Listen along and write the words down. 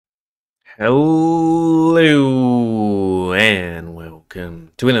Hello and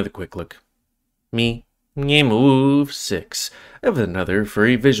welcome to another quick look. Me, GamerWolfSix, of another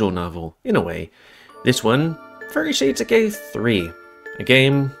furry visual novel, in a way. This one, Furry Shades of Gay 3. A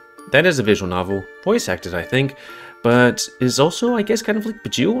game that is a visual novel, voice acted I think, but is also, I guess, kind of like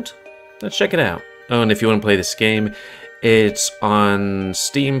Bejeweled? Let's check it out. Oh, and if you want to play this game, it's on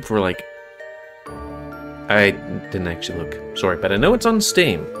Steam for like... I didn't actually look, sorry, but I know it's on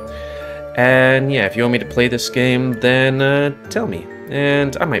Steam. And yeah, if you want me to play this game, then tell me,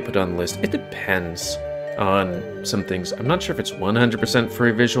 and I might put it on the list. It depends on some things. I'm not sure if it's 100% for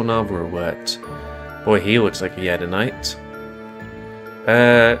a visual novel or what. Boy, he looks like he had a night.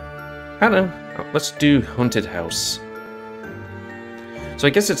 I don't know. Let's do Haunted House. So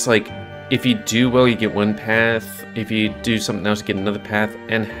I guess it's like, if you do well, you get one path. If you do something else, you get another path.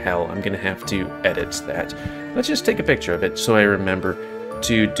 And hell, I'm gonna have to edit that. Let's just take a picture of it so I remember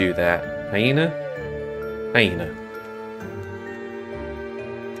to do that. Hyena? Hyena.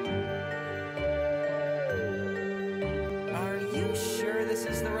 Are you sure this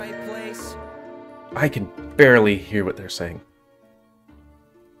is the right place? I can barely hear what they're saying.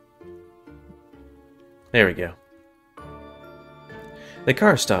 There we go. The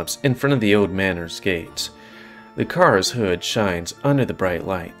car stops in front of the old manor's gate. The car's hood shines under the bright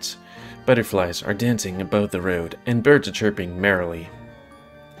light. Butterflies are dancing above the road, and birds are chirping merrily.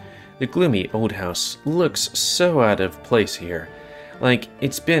 The gloomy old house looks so out of place here, like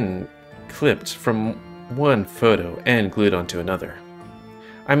it's been clipped from one photo and glued onto another.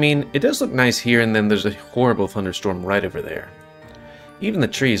 I mean, it does look nice here, and then there's a horrible thunderstorm right over there. Even the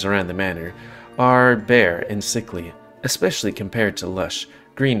trees around the manor are bare and sickly, especially compared to lush,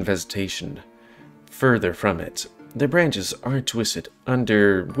 green vegetation further from it. The branches are twisted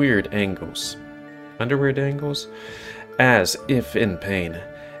under weird angles. As if in pain.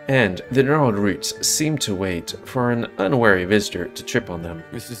 And the gnarled roots seem to wait for an unwary visitor to trip on them.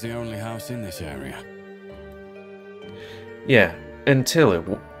 This is the only house in this area. Yeah, until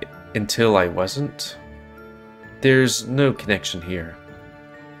I wasn't. There's no connection here.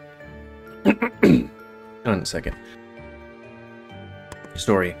 Hold on a second.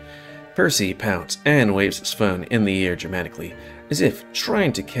 Story. Percy pouts and waves his phone in the air dramatically, as if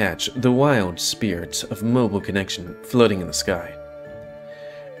trying to catch the wild spirits of mobile connection floating in the sky.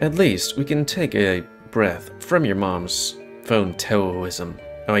 At least we can take a breath from your mom's phone Taoism.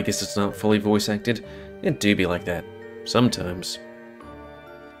 Oh, I guess it's not fully voice acted. It do be like that. Sometimes.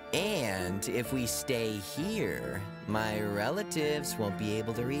 And if we stay here, my relatives won't be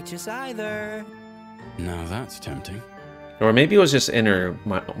able to reach us either. Now that's tempting. Or maybe it was just inner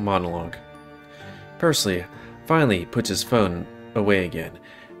monologue. Percy finally puts his phone away again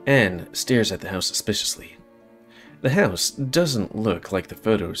and stares at the house suspiciously. The house doesn't look like the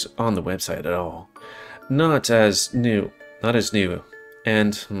photos on the website at all. Not as new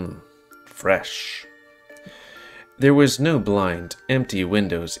and fresh. There was no blind, empty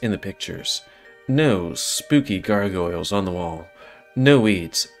windows in the pictures, no spooky gargoyles on the wall, no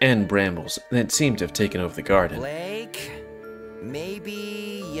weeds and brambles that seemed to have taken over the garden. Blake,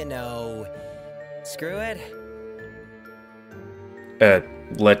 maybe, screw it.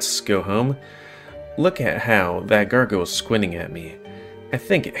 Let's go home. Look at how that gargoyle's squinting at me. I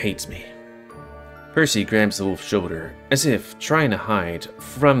think it hates me. Percy grabs the wolf's shoulder, as if trying to hide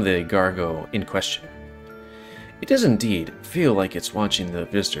from the gargoyle in question. It does indeed feel like it's watching the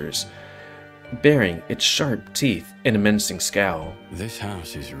visitors, baring its sharp teeth in a menacing scowl. This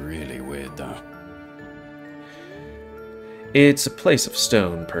house is really weird, though. It's a place of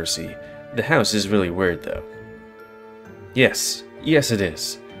stone, Percy. The house is really weird, though. Yes it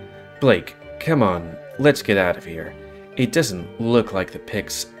is. Blake, come on, let's get out of here. It doesn't look like the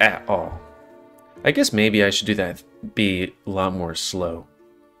pics at all. I guess maybe I should do that, be a lot more slow.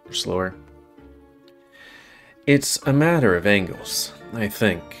 Or slower. It's a matter of angles, I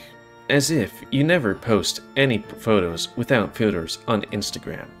think. As if you never post any photos without filters on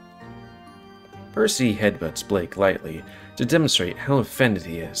Instagram. Percy headbutts Blake lightly to demonstrate how offended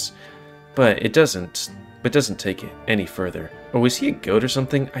he is, but doesn't take it any further. Or was he a goat or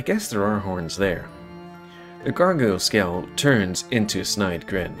something? I guess there are horns there. The gargoyle scowl turns into a snide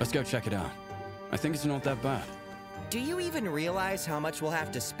grin. Let's go check it out. I think it's not that bad. Do you even realize how much we'll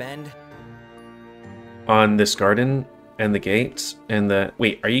have to spend? On this garden and the gates and the...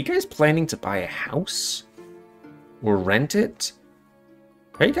 Wait, are you guys planning to buy a house? Or rent it?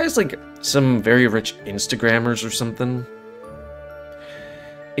 Are you guys like some very rich Instagrammers or something?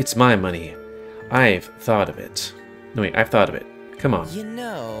 It's my money. I've thought of it. No, wait, I've thought of it. Come on.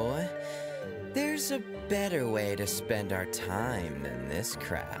 There's a better way to spend our time than this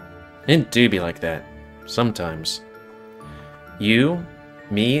crap. It do be like that. Sometimes. You,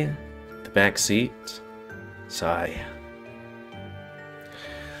 me, the back seat. Sigh.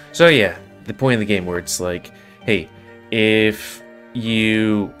 So yeah, the point of the game where it's like, hey, if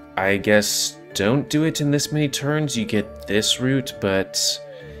you, I guess, don't do it in this many turns, you get this route, but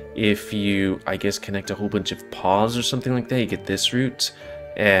if you, I guess, connect a whole bunch of paws or something like that, you get this route.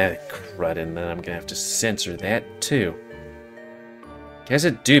 Crud, and then I'm gonna have to censor that too. Guess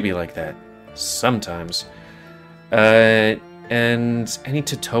it do be like that. Sometimes. And any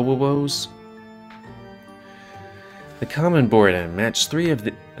Totowos? The common board item. Match three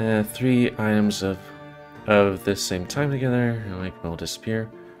items of the same time together. Like will disappear.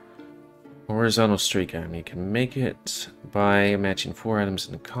 Horizontal streak item. You can make it by matching 4 items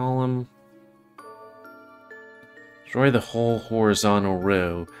in a column. Destroy the whole horizontal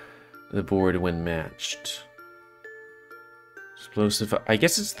row of the board when matched. Explosive. I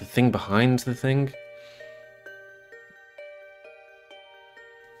guess it's the thing behind the thing.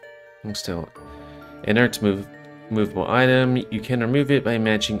 And still. Inert movable item. You can remove it by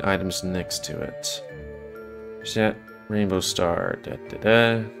matching items next to it. Set rainbow star. Da da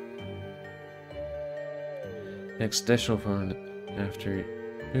da. Next additional fun after you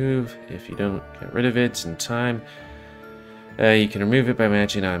move. If you don't get rid of it in time, you can remove it by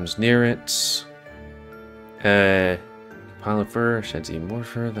matching items near it. Pile of fur sheds even more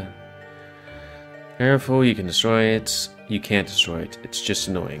fur. Careful, you can destroy it. You can't destroy it. It's just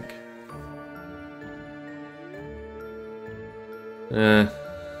annoying. Huh.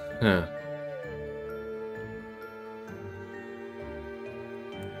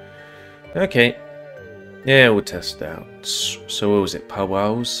 Okay. Yeah, we'll test it out. So what was it?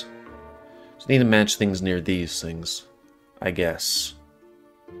 Powwows? Just need to match things near these things. I guess.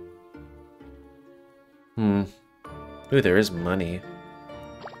 Ooh, there is money.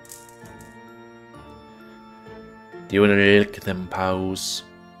 Do you want to lick them pows?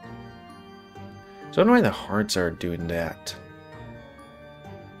 So I don't know why the hearts are doing that.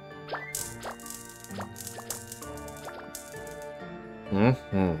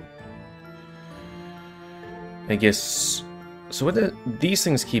 I guess... So what these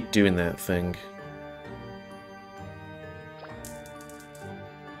things keep doing that thing.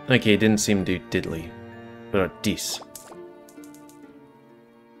 Okay, it didn't seem to do diddly. But dis.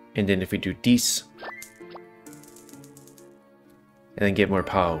 And then if we do dis... And then get more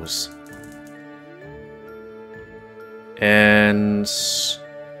pows. And...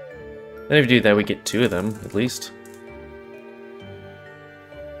 Then if we do that, we get 2 of them, at least.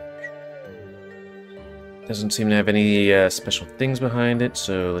 Doesn't seem to have any special things behind it,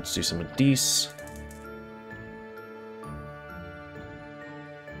 so let's do some of these.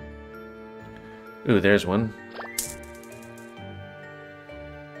 Ooh, there's one.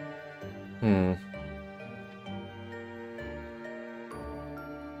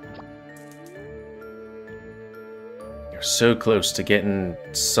 You're so close to getting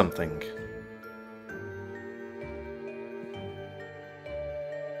something.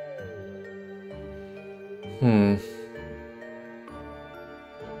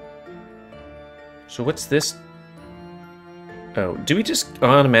 So what's this? Oh, do we just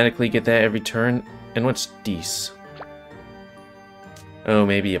automatically get that every turn? And what's these? Oh,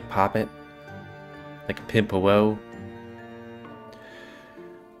 maybe a poppet? Like a pimp-a-woe?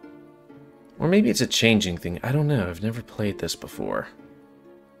 Or maybe it's a changing thing. I don't know. I've never played this before.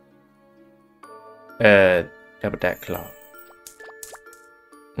 How about that claw?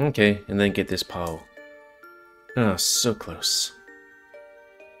 Okay, and then get this paw. Oh, so close.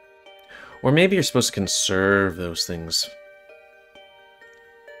 Or maybe you're supposed to conserve those things.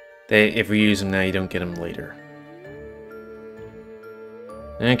 If we use them now, you don't get them later.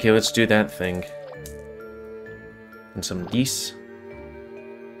 Okay, let's do that thing. And some geese.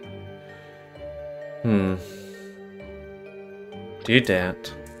 Do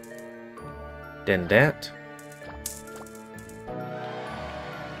that. Then that.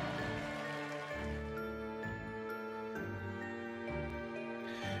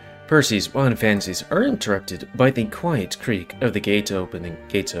 Percy's wild fancies are interrupted by the quiet creak of the gates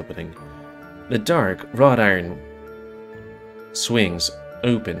opening. The dark wrought iron swings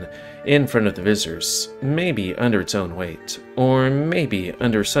open in front of the visitors, maybe under its own weight, or maybe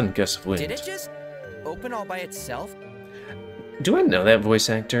under a sudden gust of wind. Did it just open all by itself? Do I know that voice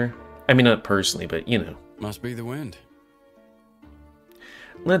actor? I mean, not personally, but you know. Must be the wind.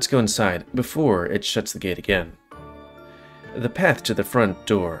 Let's go inside before it shuts the gate again. The path to the front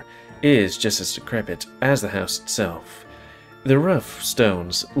door is just as decrepit as the house itself. The rough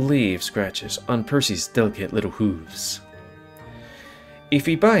stones leave scratches on Percy's delicate little hooves. if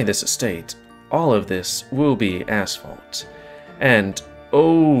we buy this estate, all of this will be asphalt. And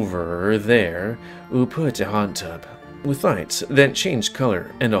over there, we'll put a hot tub with lights that change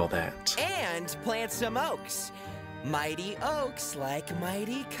color and all that. And plant some oaks. Mighty oaks like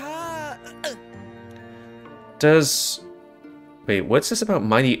mighty Does... Wait, what's this about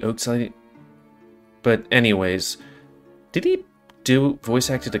mighty oaks? But anyways, did he do voice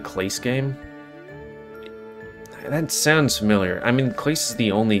acted a Clace game? That sounds familiar. I mean, Clace is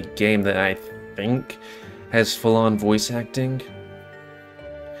the only game that I think has full-on voice acting.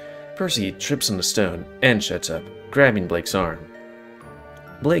 Percy trips on the stone and shuts up, grabbing Blake's arm.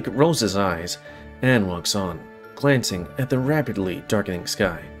 Blake rolls his eyes and walks on, glancing at the rapidly darkening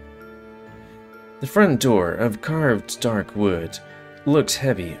sky. The front door of carved dark wood looks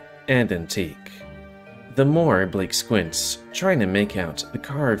heavy and antique. The more Blake squints, trying to make out the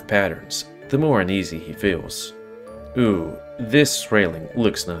carved patterns, the more uneasy he feels. Ooh, this railing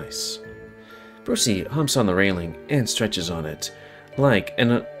looks nice. Percy humps on the railing and stretches on it, like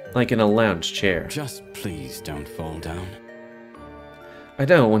in a lounge chair. Just please don't fall down. I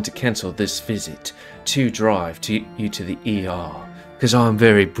don't want to cancel this visit to drive you to the ER, because I'm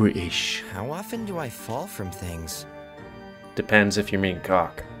very British. How often do I fall from things? Depends if you're mean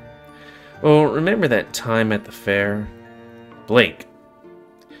cock. Well, remember that time at the fair? Blake.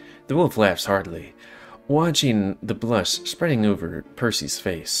 The wolf laughs heartily, watching the blush spreading over Percy's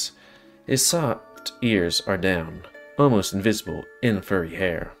face. His soft ears are down, almost invisible in furry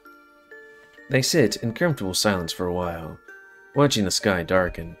hair. They sit in comfortable silence for a while, watching the sky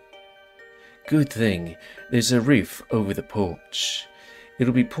darken. Good thing there's a roof over the porch.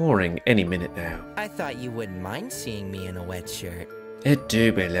 It'll be pouring any minute now. I thought you wouldn't mind seeing me in a wet shirt. It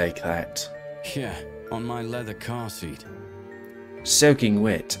do be like that. Yeah, on my leather car seat. Soaking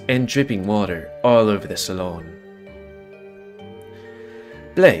wet and dripping water all over the salon.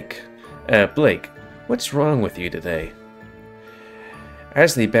 Blake, what's wrong with you today?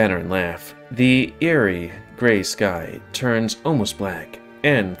 As they banter and laugh, the eerie gray sky turns almost black,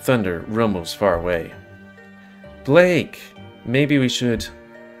 and thunder rumbles far away. Blake, maybe we should...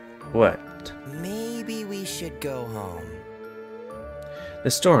 What? Maybe we should go home. The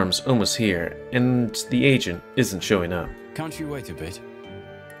storm's almost here, and the agent isn't showing up. Can't you wait a bit?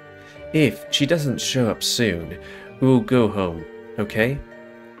 If she doesn't show up soon, we'll go home, okay?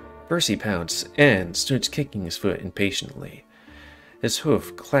 Percy pouts and starts kicking his foot impatiently. His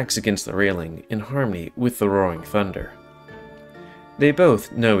hoof clacks against the railing in harmony with the roaring thunder. They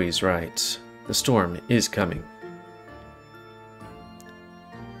both know he's right. The storm is coming.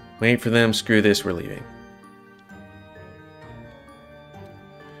 Wait for them, screw this, we're leaving.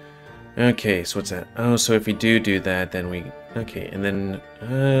 Okay, so what's that? Oh, so if we do that, then we... Okay, and then...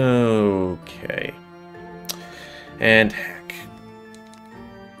 Okay. And hack.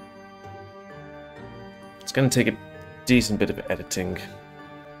 It's gonna take a decent bit of editing.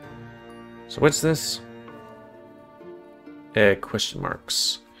 So what's this? Question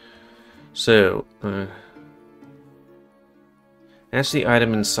marks. So, ask the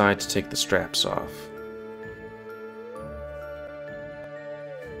item inside to take the straps off.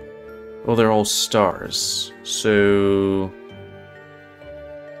 Well, they're all stars, so...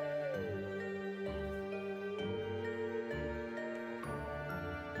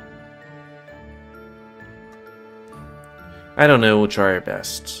 I don't know, we'll try our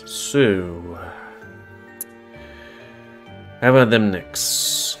best. So... How about them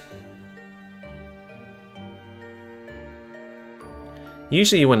Knicks?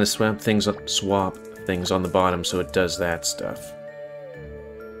 Usually you want to swap things on the bottom so it does that stuff.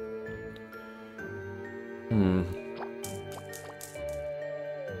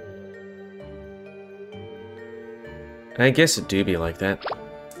 I guess it do be like that.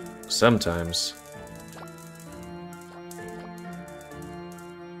 Sometimes.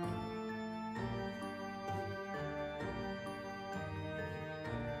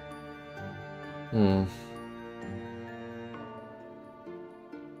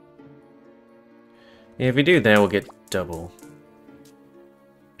 Yeah, if we do that, we'll get double.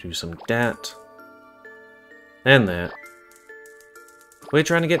 Do some that. And that. Are we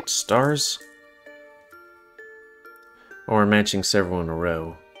trying to get stars? Or matching several in a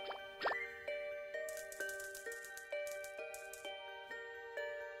row?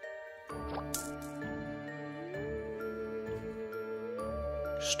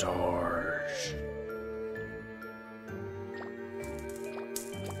 Stars.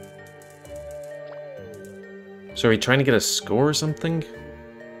 So are we trying to get a score or something?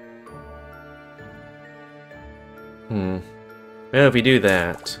 Well, if we do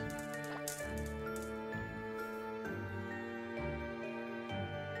that...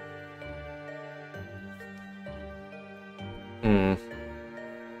 Hmm.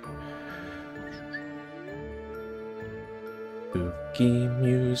 Spooky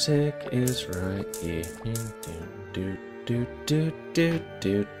music is right here. Do do do do do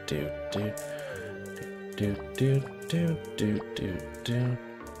do do do do do do do do.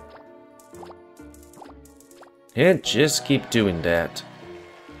 And just keep doing that.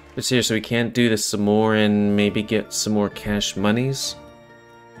 But seriously, we can't do this some more and maybe get some more cash monies?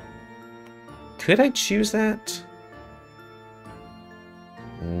 Could I choose that?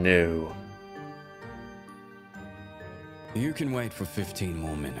 No. You can wait for 15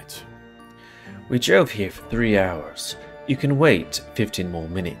 more minutes. We drove here for 3 hours. You can wait 15 more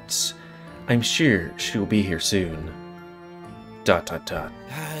minutes. I'm sure she'll be here soon. Dot dot dot.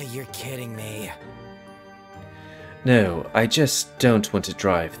 You're kidding me. No, I just don't want to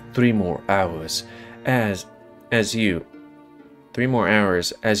drive 3 more hours as you 3 more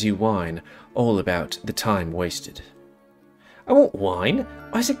hours as you whine all about the time wasted. I won't whine.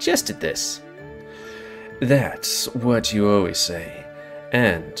 I suggested this. That's what you always say.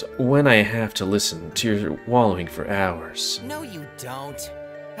 And when I have to listen to your wallowing for hours. No, you don't.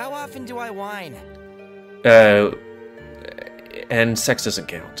 How often do I whine? And sex doesn't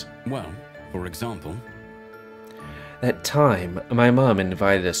count. Well, for example, That time, my mom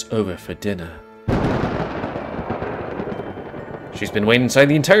invited us over for dinner. She's been waiting inside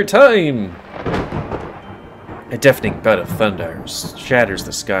the entire time! A deafening bud of thunder shatters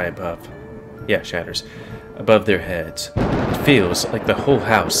the sky above. Yeah, shatters. Above their heads. It feels like the whole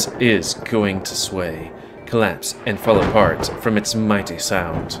house is going to sway, collapse, and fall apart from its mighty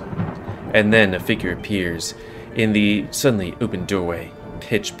sound. And then a figure appears in the suddenly open doorway,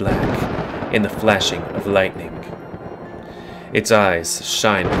 pitch black, in the flashing of lightning. Its eyes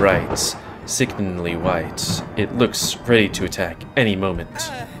shine bright, sickeningly white. It looks ready to attack any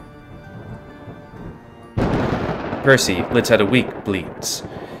moment. Percy lets out a weak bleat.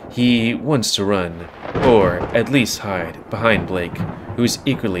 He wants to run, or at least hide, behind Blake, who's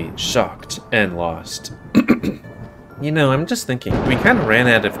equally shocked and lost. You know, I'm just thinking, we kind of ran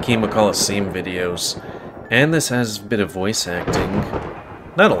out of Kima Coliseum videos, and this has a bit of voice acting.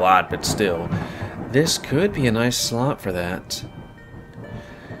 Not a lot, but still. This could be a nice slot for that.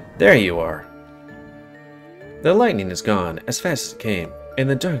 There you are. The lightning is gone as fast as it came, and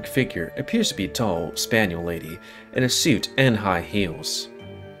the dark figure appears to be a tall spaniel lady in a suit and high heels.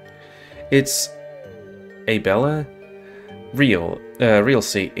 It's a Bella? Real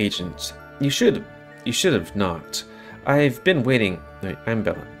estate agent. You should have knocked. I've been waiting. Wait, I'm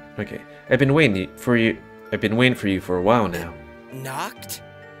Bella. Okay. I've been waiting for you for a while now. Knocked?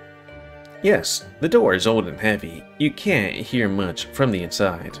 Yes, the door is old and heavy. You can't hear much from the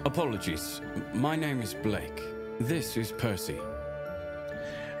inside. apologies. My name is Blake. This is Percy.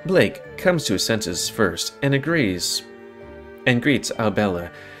 Blake comes to his senses first and greets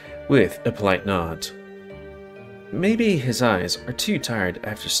Albella with a polite nod. Maybe his eyes are too tired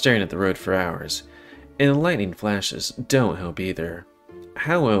after staring at the road for hours, and lightning flashes don't help either.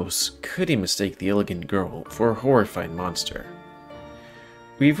 How else could he mistake the elegant girl for a horrifying monster?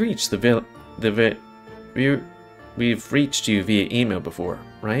 We've reached we've reached you via email before,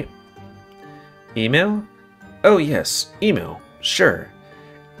 right? Email? Oh yes, email. Sure.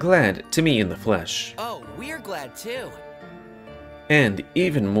 Glad to meet you in the flesh. Oh, we're glad too. And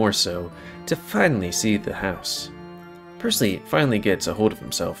even more so, to finally see the house. Percy finally gets a hold of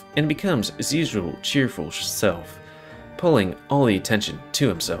himself and becomes his usual cheerful self, pulling all the attention to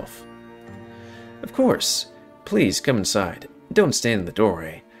himself. Of course. Please come inside. Don't stand in the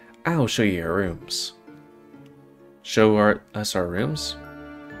doorway. I'll show you our rooms. Show us our rooms?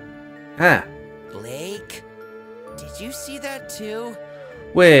 Ah, Blake? Did you see that too?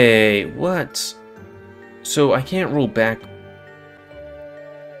 wait, what? So I can't roll backwards,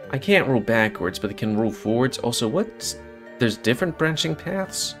 but I can roll forwards. Also, what? There's different branching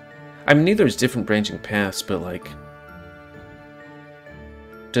paths? I mean, there's different branching paths, but like,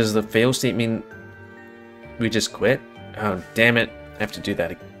 does the fail state mean we just quit? Oh, damn it. I have to do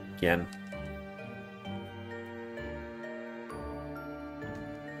that again.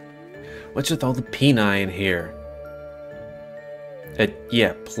 What's with all the peni in here?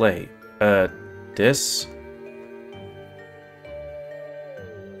 Yeah, play. This?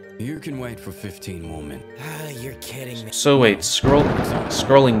 You can wait for 15 more minutes. You're kidding me. So wait,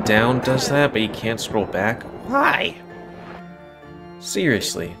 scrolling down does that, but you can't scroll back? Why?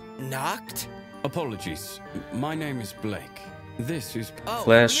 Seriously. Knocked? Apologies. My name is Blake. This is Oh,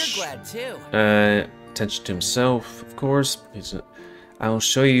 Flesh. we're glad too. Attention to himself, of course. I'll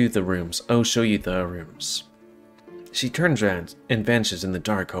show you the rooms. I'll show you the rooms. She turns around and vanishes in the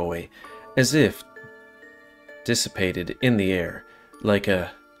dark hallway, as if dissipated in the air, like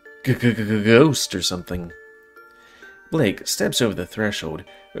a ghost or something. Blake steps over the threshold,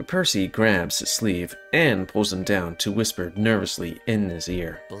 but Percy grabs his sleeve and pulls him down to whisper nervously in his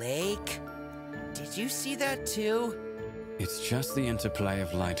ear. Blake, did you see that too? It's just the interplay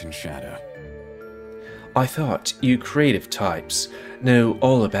of light and shadow. I thought you creative types know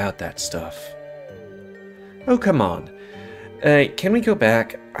all about that stuff. Oh, come on. Can we go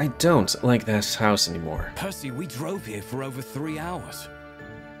back? I don't like this house anymore. Percy, we drove here for over 3 hours.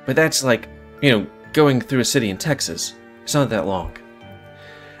 But that's like, you know, going through a city in Texas. It's not that long.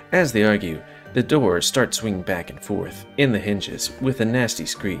 As they argue, the doors start swinging back and forth in the hinges with a nasty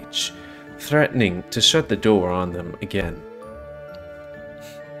screech, threatening to shut the door on them again.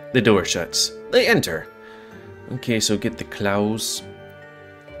 The door shuts. They enter. Okay, so get the claws.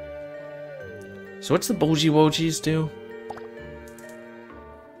 So what's the bulgy wogies do?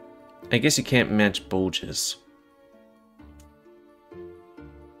 I guess you can't match bulges.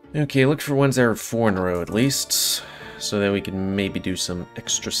 Okay, look for ones that are 4 in a row at least, so that we can maybe do some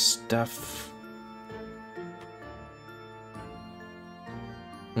extra stuff.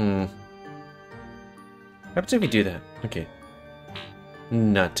 What happens if we do that? Okay.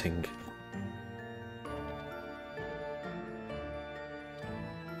 Nutting.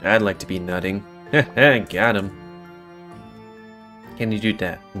 I'd like to be nutting. Got him. Can you do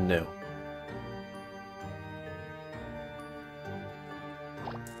that? No.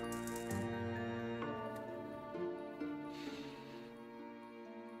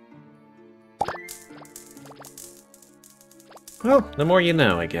 Well, the more you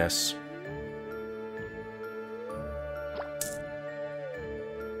know, I guess.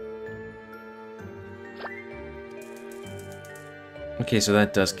 Okay, so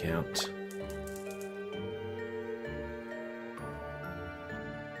that does count.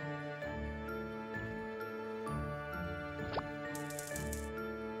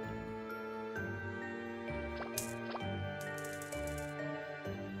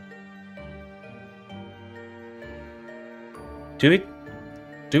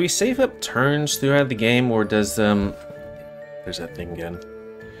 Do we save up turns throughout the game, or does there's that thing again.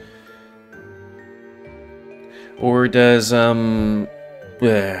 Or does how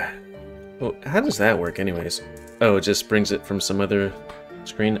does that work anyways? Oh, it just brings it from some other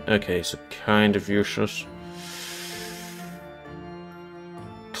screen? Okay, so kind of useless.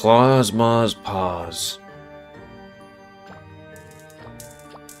 Claws, maws, paws.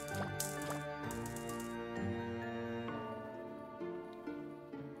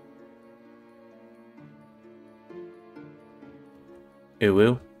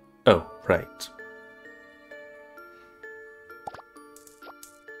 Ooh. Oh, right.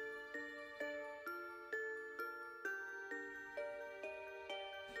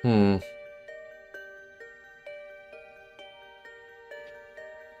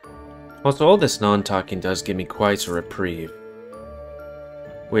 Also, all this non-talking does give me quite a reprieve,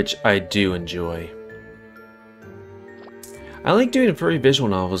 which I do enjoy. I like doing furry visual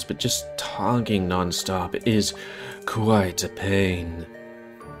novels, but just talking non-stop is quite a pain.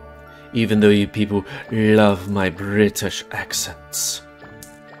 Even though you people love my British accents.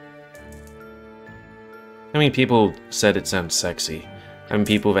 I mean, people said it sounds sexy. I mean,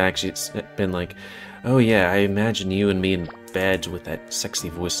 people have actually been like, oh yeah, I imagine you and me in bed with that sexy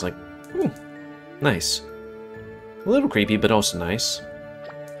voice. Like, nice. A little creepy, but also nice.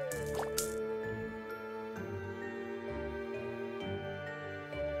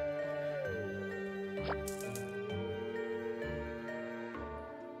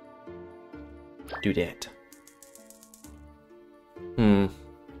 Do that.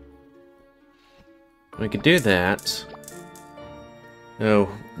 We could do that. Oh,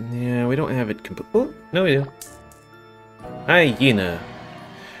 yeah, we don't have it complete. Oh, no we do. Hyena.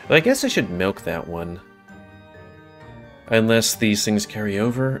 Well, I guess I should milk that one. Unless these things carry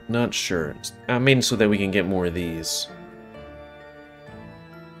over? Not sure. I mean, so that we can get more of these.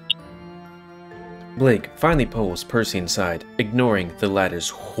 Blake finally pulls Percy inside, ignoring the latter's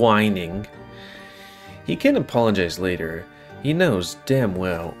whining. He can apologize later. He knows damn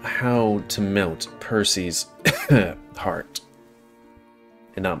well how to melt Percy's heart.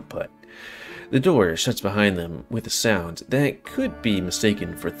 And not butt. The door shuts behind them with a sound that could be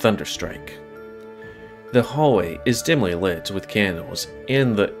mistaken for thunderstrike. The hallway is dimly lit with candles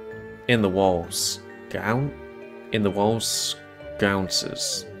in the walls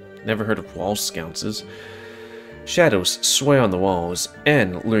sconces. Never heard of wall sconces. Shadows sway on the walls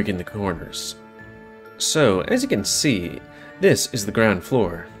and lurk in the corners. So, as you can see, this is the ground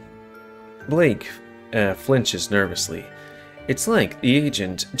floor. Blake flinches nervously. It's like the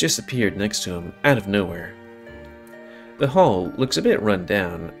agent just appeared next to him out of nowhere. The hall looks a bit run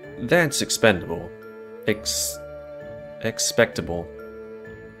down. That's expendable. Expectable.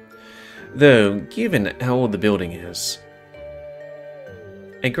 Though, given how old the building is.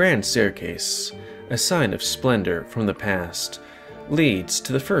 A grand staircase, a sign of splendor from the past, leads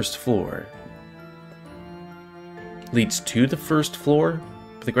to the first floor. Leads to the first floor?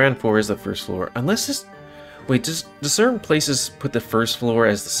 But the ground floor is the first floor. Unless this... Wait, do certain places put the first floor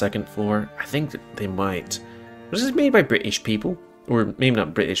as the second floor? I think that they might. Was this made by British people? Or maybe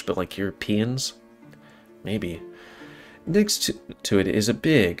not British, but like Europeans? Maybe. Next to it is a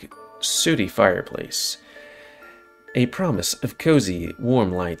big, sooty fireplace. A promise of cozy,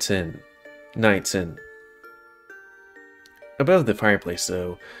 warm nights in. Above the fireplace,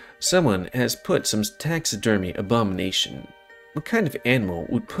 though, someone has put some taxidermy abomination. What kind of animal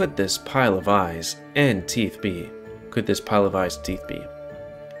would put this pile of eyes and teeth be? Could this pile of eyes and teeth be?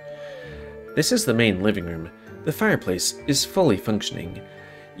 This is the main living room. The fireplace is fully functioning.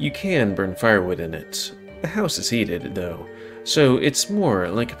 You can burn firewood in it. The house is heated, though, so it's more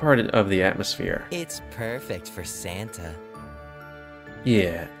like a part of the atmosphere. It's perfect for Santa.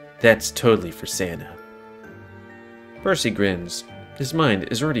 Yeah, that's totally for Santa. Percy grins. His mind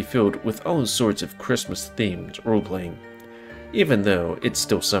is already filled with all sorts of Christmas-themed role-playing, even though it's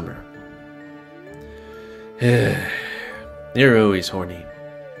still summer. You're always horny.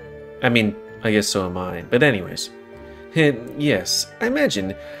 I mean, I guess so am I, but anyways. Yes, I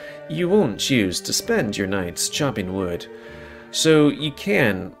imagine you won't choose to spend your nights chopping wood, so you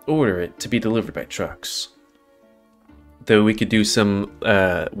can order it to be delivered by trucks. Though we could do some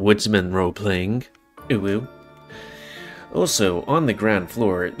woodsman role-playing. Ooh. Also, on the ground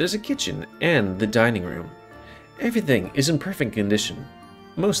floor, there's a kitchen and the dining room. Everything is in perfect condition.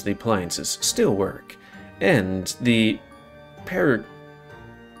 Most of the appliances still work, and the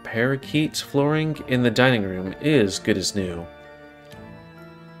parakeet flooring in the dining room is good as new.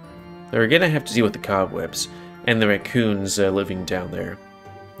 They're gonna have to deal with the cobwebs and the raccoons living down there.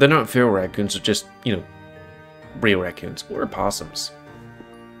 They're not feral raccoons, they're just, you know, real raccoons. Or possums.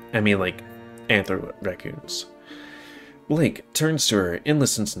 I mean, like, anther raccoons. Blake turns to her and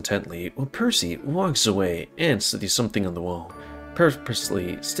listens intently while Percy walks away and studies something on the wall,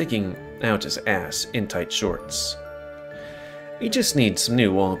 purposely sticking out his ass in tight shorts. He just needs some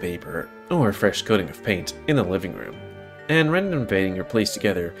new wallpaper or a fresh coating of paint in the living room, and renovating your place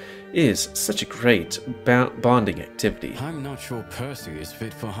together is such a great bonding activity. I'm not sure Percy is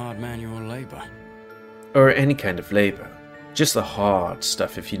fit for hard manual labor. Or any kind of labor. Just the hard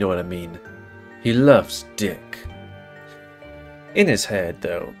stuff, if you know what I mean. He loves dick. In his head,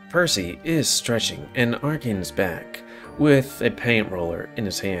 though, Percy is stretching and arcing his back, with a paint roller in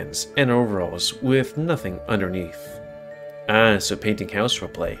his hands and overalls with nothing underneath. Ah, so painting house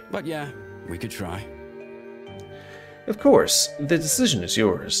roleplay. But yeah, we could try. Of course, the decision is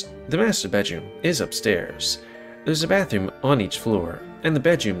yours. The master bedroom is upstairs. There's a bathroom on each floor, and the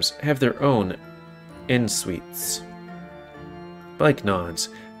bedrooms have their own en-suites. Blake nods,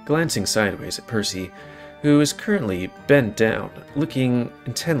 glancing sideways at Percy, who is currently bent down, looking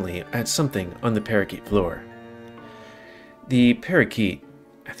intently at something on the parakeet floor. The parakeet,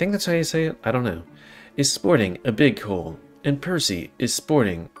 I think that's how you say it, I don't know, is sporting a big hole, and Percy is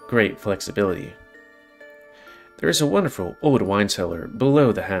sporting great flexibility. There is a wonderful old wine cellar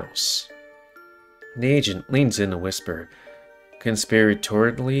below the house. The agent leans in a whisper,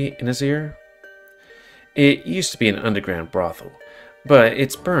 conspiratorially in his ear. It used to be an underground brothel, but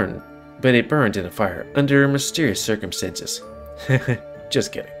it burned in a fire under mysterious circumstances.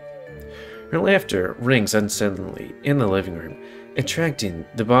 Just kidding. Her laughter rings unsteadily in the living room, attracting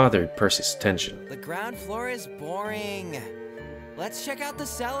the bothered Percy's attention. The ground floor is boring. Let's check out the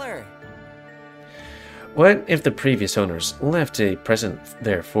cellar. What if the previous owners left a present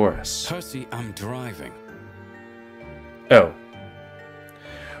there for us? Percy, I'm driving. Oh.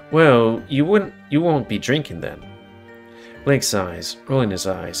 Well, you won't be drinking then. Blake sighs, rolling his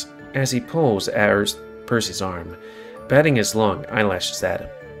eyes, as he pulls at Percy's arm, batting his long eyelashes at him.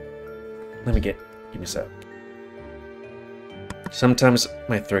 Give me a sec. Sometimes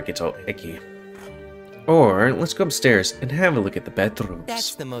my throat gets all icky. Or, let's go upstairs and have a look at the bedrooms.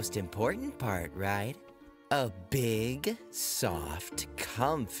 That's the most important part, right? A big, soft,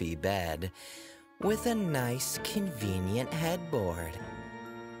 comfy bed with a nice, convenient headboard.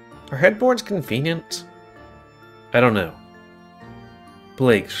 Are headboards convenient? I don't know.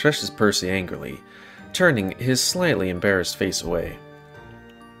 Blake shushes Percy angrily, turning his slightly embarrassed face away.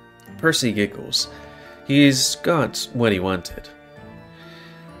 Percy giggles. He's got what he wanted.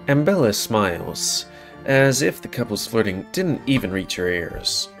 Ambella smiles, as if the couple's flirting didn't even reach her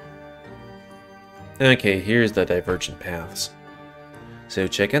ears. Okay, here's the divergent paths. So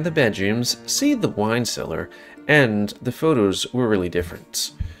check out the bedrooms, see the wine cellar, and the photos were really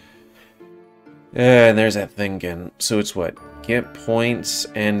different. And there's that thing again. So it's what? Get points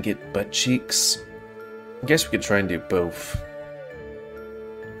and get butt cheeks? I guess we could try and do both.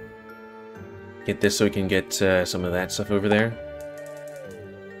 Get this so we can get some of that stuff over there.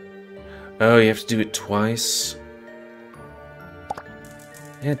 Oh, you have to do it twice?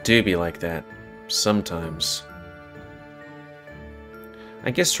 Yeah, it do be like that. Sometimes.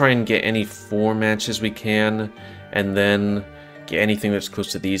 I guess try and get any 4 matches we can, and then get anything that's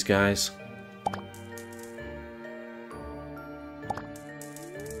close to these guys.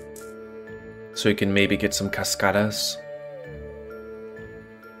 So we can maybe get some cascadas.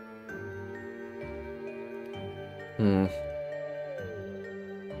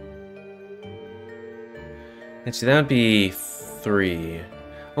 Let's see, that would be 3.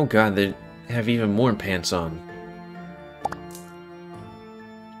 Oh god, they have even more pants on.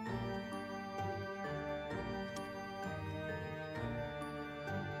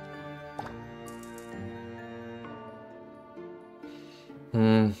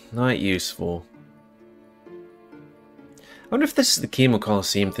 Not useful. I wonder if this is the Chemo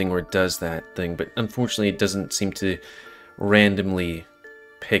Coliseum thing where it does that thing, but unfortunately it doesn't seem to randomly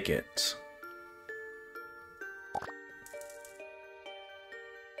pick it.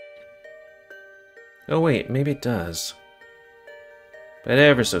 Oh wait, maybe it does. But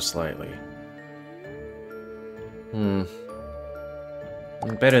ever so slightly.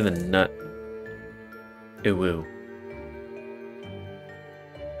 Better than nut. Ooh.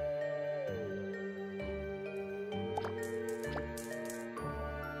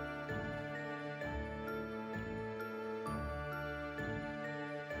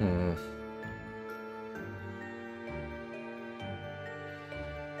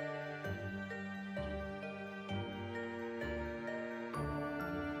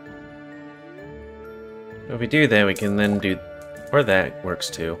 If we do that, we can then do... Or that works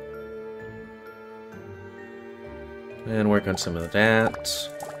too. And work on some of that.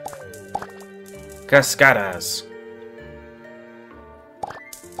 Cascadas!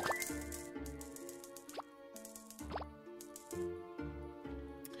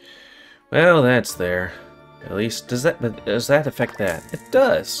 Well, that's there. At least, does that affect that? It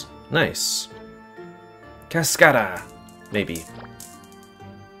does! Nice. Cascada! Maybe.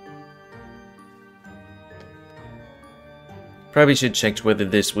 Probably should check whether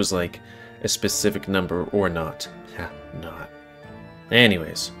this was like a specific number or not. Ha, not.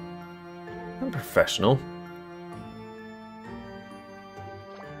 Anyways. I'm professional.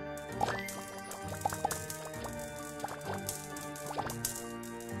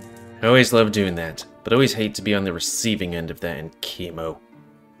 I always love doing that, but always hate to be on the receiving end of that in Chemo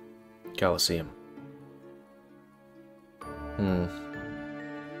Coliseum.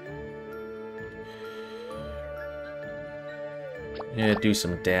 Yeah, do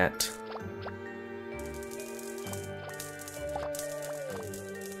some dat.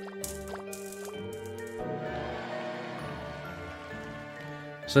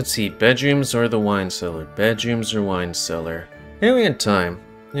 So let's see, bedrooms or the wine cellar? Bedrooms or wine cellar? Yeah, we had time.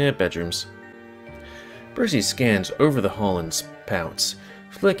 Yeah, bedrooms. Percy scans over the hall and spouts,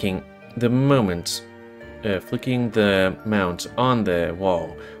 flicking the mount on the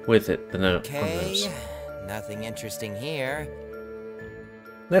wall with it. The note on those. Nothing interesting here.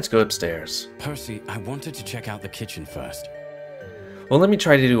 Let's go upstairs. Percy, I wanted to check out the kitchen first. Well, let me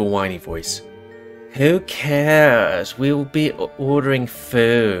try to do a whiny voice. Who cares? We will be ordering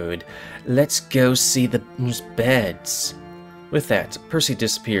food. Let's go see the beds. With that, Percy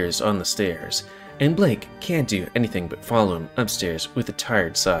disappears on the stairs, and Blake can't do anything but follow him upstairs with a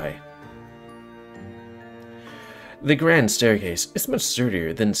tired sigh. The grand staircase is much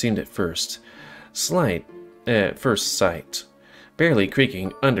sturdier than it seemed at first sight, barely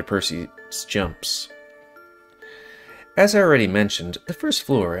creaking under Percy's jumps. As I already mentioned, the first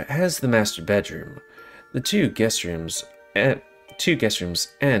floor has the master bedroom, the two guest rooms and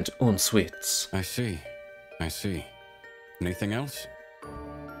en-suites. I see. Anything else?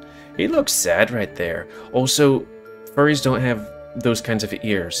 He looks sad right there. Also, furries don't have those kinds of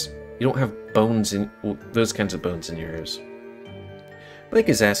ears. You don't have those kinds of bones in your ears. Blake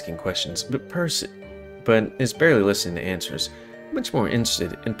is asking questions, but is barely listening to answers. Much more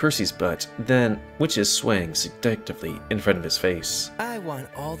interested in Percy's butt which is swaying seductively in front of his face. I want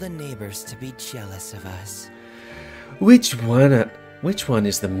all the neighbors to be jealous of us. Which one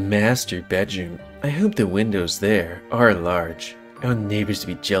is the master bedroom? I hope the windows there are large. I want neighbors to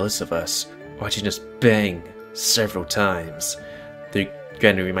be jealous of us, watching us bang several times. The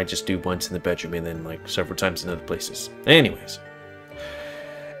Granted, we might just do once in the bedroom and then like several times in other places. Anyways.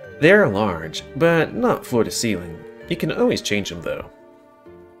 They're large, but not floor to ceiling. You can always change them though.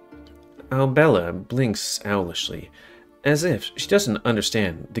 Albella blinks owlishly, as if she doesn't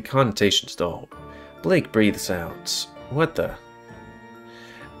understand the connotations at all. Blake breathes out. What the?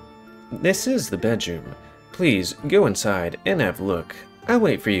 This is the bedroom. Please go inside and have a look. I'll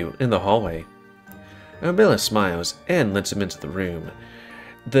wait for you in the hallway. Albella smiles and lets him into the room.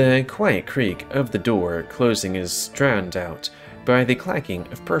 The quiet creak of the door closing is drowned out by the clacking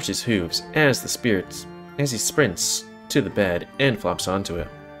of Percy's hooves as he sprints to the bed and flops onto it.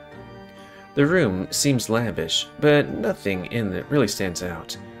 The room seems lavish, but nothing in it really stands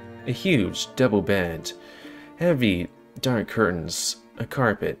out. A huge double bed, heavy dark curtains, a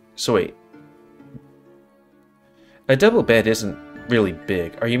carpet. So wait. A double bed isn't really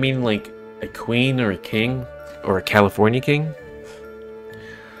big. Are you meaning like a queen or a king? Or a California king?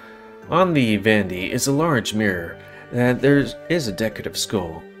 On the vanity is a large mirror. There is a decorative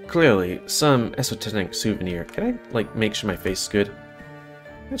skull. Clearly, some esoteric souvenir. Can I, like, make sure my face is good?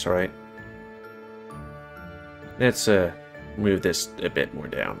 That's alright. Let's, move this a bit more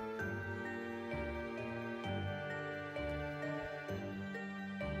down.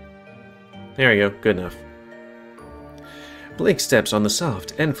 There we go. Good enough. Blake steps on the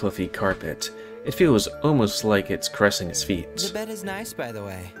soft and fluffy carpet. It feels almost like it's caressing his feet. The bed is nice, by the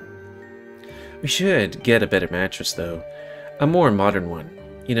way. We should get a better mattress, though. A more modern one.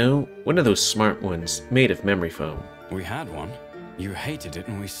 You know, one of those smart ones made of memory foam. We had one. You hated it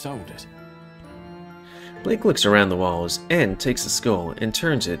and we sold it. Blake looks around the walls and takes the skull and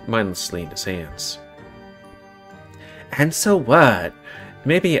turns it mindlessly in his hands. And so what?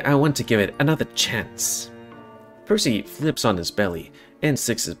 Maybe I want to give it another chance. Percy flips on his belly and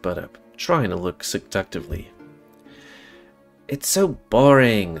sticks his butt up, trying to look seductively. It's so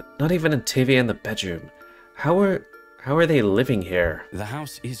boring. Not even a TV in the bedroom. How are they living here? The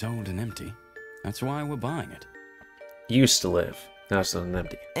house is old and empty. That's why we're buying it. Used to live. Now it's not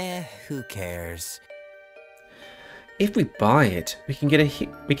empty. Who cares? If we buy it, we can get a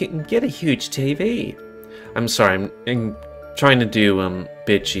huge TV. I'm sorry, I'm trying to do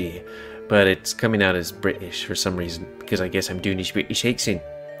bitchy, but it's coming out as British for some reason because I guess I'm doing this British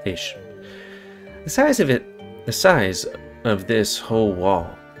accent-ish. The size of this whole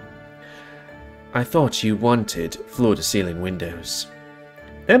wall. I thought you wanted floor-to-ceiling windows.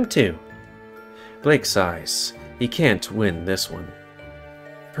 Them too. Blake sighs. He can't win this one.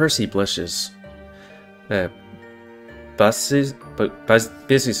 Percy blushes.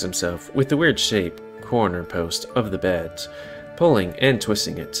 Busies himself with the weird shape corner post of the bed, pulling and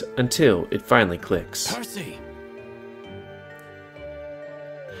twisting it until it finally clicks. Percy!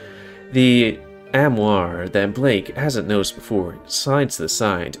 The armoire that Blake hasn't noticed before slides to the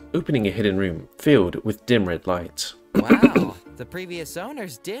side, opening a hidden room filled with dim red light. Wow, the previous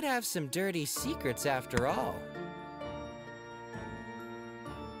owners did have some dirty secrets after all.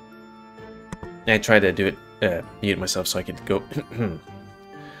 I tried to do it, mute myself so I could go.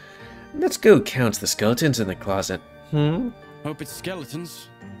 Let's go count the skeletons in the closet. Hope it's skeletons,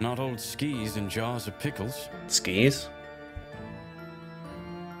 not old skis and jars of pickles. Skis?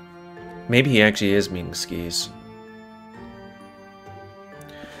 Maybe he actually is meaning skis.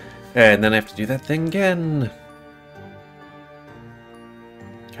 And then I have to do that thing again.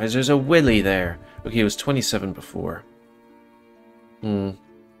 Guys, there's a Willy there. Okay, it was 27 before. Does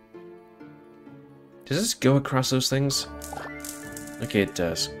this go across those things? Okay, it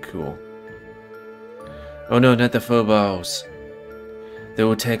does. Cool. Oh no, not the phobos. They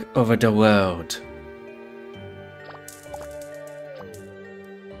will take over the world.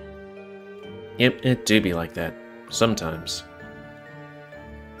 Yep, it do be like that. Sometimes.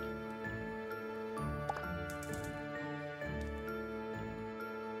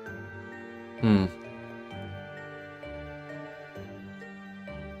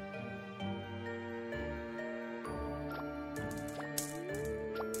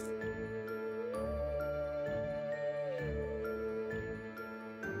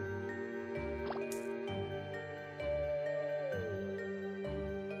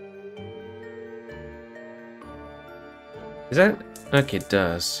 Is that? Okay, it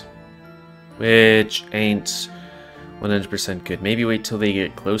does. Which ain't 100% good. Maybe wait till they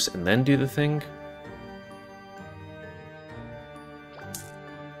get close and then do the thing?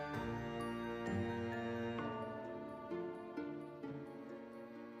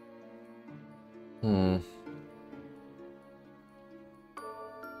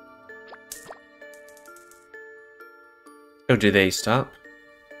 Oh, do they stop?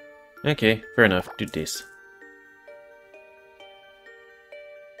 Okay, fair enough. Do this.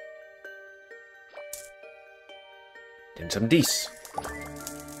 Then some dice.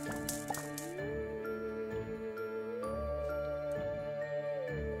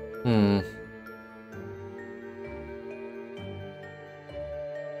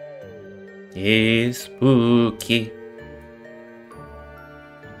 It's spooky.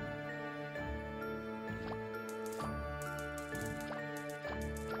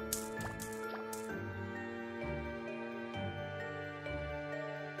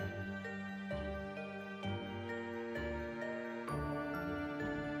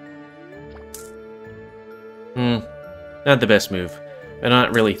 Not the best move. I'm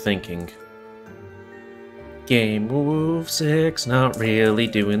not really thinking. GamerWolfSix, not really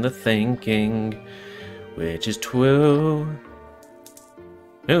doing the thinking. Which is true.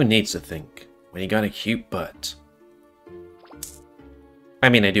 Who needs to think when you got a cute butt? I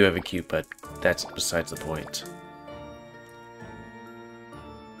mean, I do have a cute butt. That's besides the point.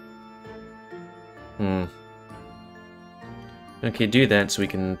 Okay, do that so we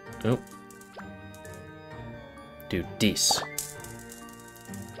can... Oh. Do this.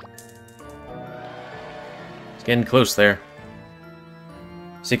 It's getting close there.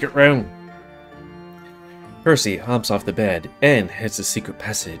 Secret room. Percy hops off the bed and heads the secret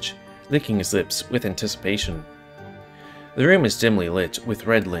passage, licking his lips with anticipation. The room is dimly lit with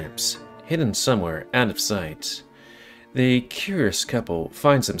red lamps, hidden somewhere out of sight. The curious couple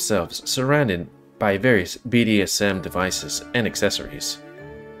finds themselves surrounded by various BDSM devices and accessories.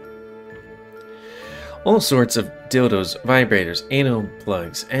 All sorts of dildos, vibrators, anal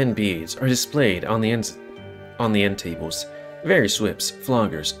plugs, and beads are displayed on the end tables. Various whips,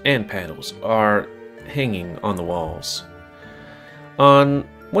 floggers, and paddles are hanging on the walls. On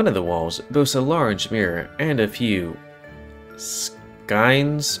one of the walls boasts a large mirror and a few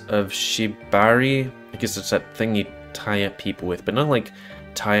skeins of shibari. I guess it's that thing you tie up people with, but not like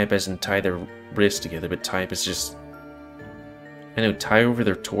tie up as in tie their wrists together, but tie up as just, I know, tie over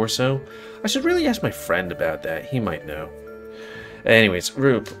their torso. I should really ask my friend about that. He might know. Anyways,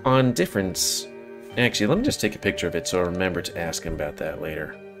 rope on different... Actually, let me just take a picture of it so I remember to ask him about that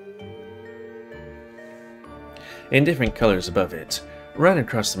later. In different colors above it, right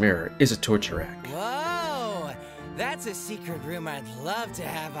across the mirror, is a torture rack. Whoa! That's a secret room I'd love to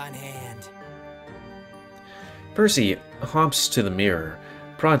have on hand. Percy hops to the mirror,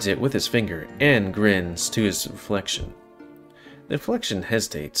 prods it with his finger, and grins to his reflection. The reflection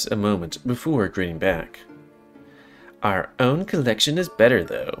hesitates a moment before grinning back. Our own collection is better,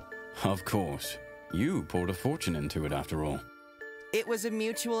 though. Of course. You poured a fortune into it, after all. It was a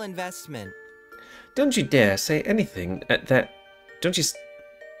mutual investment. Don't you dare say anything at that... Don't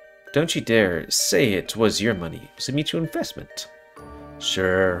you dare say it was your money. It was a mutual investment.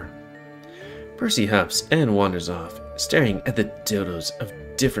 Sure. Percy huffs and wanders off, staring at the dildos of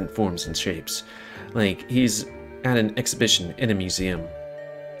different forms and shapes, like he's at an exhibition in a museum.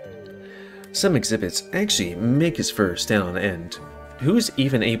 Some exhibits actually make his fur stand on end. Who's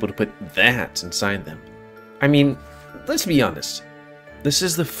even able to put that inside them? I mean, let's be honest. This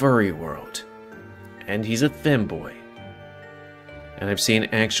is the furry world. And he's a femboy. And I've seen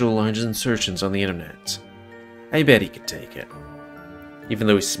actual large insertions on the internet. I bet he could take it. Even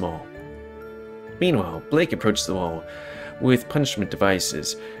though he's small. Meanwhile, Blake approaches the wall with punishment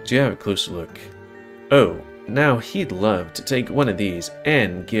devices to have a closer look. Oh, now he'd love to take one of these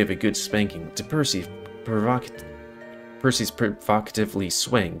and give a good spanking to Percy's provocatively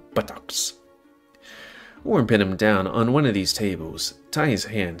swaying buttocks. Or pin him down on one of these tables, tie his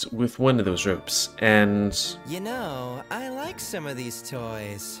hands with one of those ropes, and... You know, I like some of these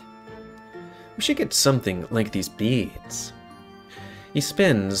toys. We should get something like these beads. He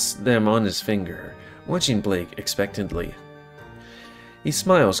spins them on his finger, watching Blake expectantly. He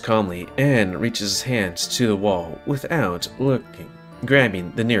smiles calmly and reaches his hands to the wall without looking,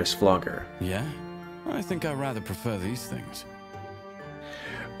 grabbing the nearest flogger. Yeah? I think I rather prefer these things.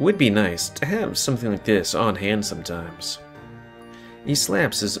 Would be nice to have something like this on hand sometimes. He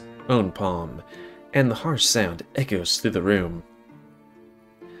slaps his own palm, and the harsh sound echoes through the room.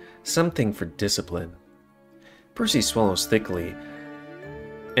 Something for discipline. Percy swallows thickly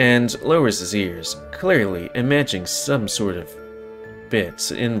and lowers his ears, clearly imagining some sort of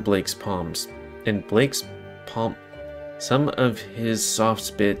bits in Blake's palms. Some of his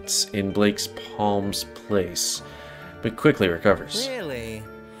soft bits in Blake's palm's place, but quickly recovers. Really?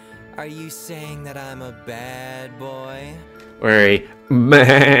 Are you saying that I'm a bad boy? Or a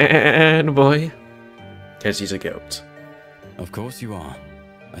man boy? Because he's a goat. Of course you are.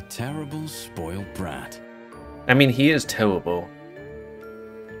 A terrible, spoiled brat. I mean, he is terrible.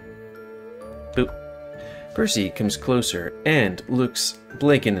 Boop. Percy comes closer and looks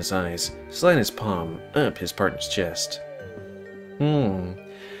Blake in his eyes, sliding his palm up his partner's chest.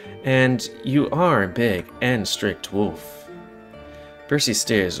 And you are a big and strict wolf. Percy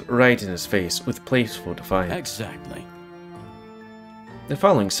stares right in his face with playful defiance. Exactly. The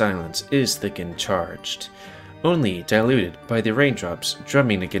following silence is thick and charged, only diluted by the raindrops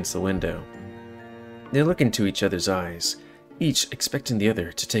drumming against the window. They look into each other's eyes, each expecting the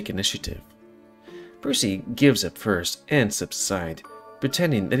other to take initiative. Percy gives up first and steps aside,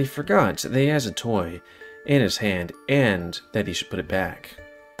 pretending that he forgot that he has a toy in his hand and that he should put it back.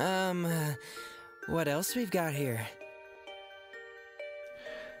 What else we've got here?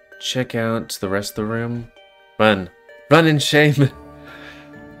 Check out the rest of the room. Run. Run in shame.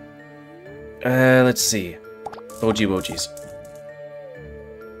 Let's see. Boji Bojis.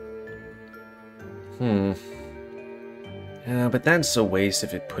 But that's a waste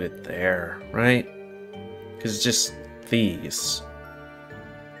if it put it there, right? Because it's just these.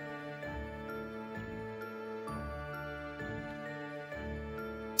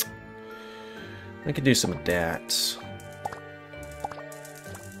 I could do some of that.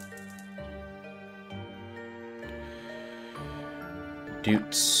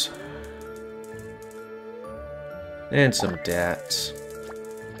 Dutes. And some of that.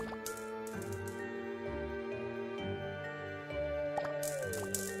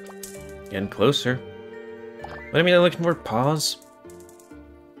 Getting closer. What I mean, I'm looking for paws.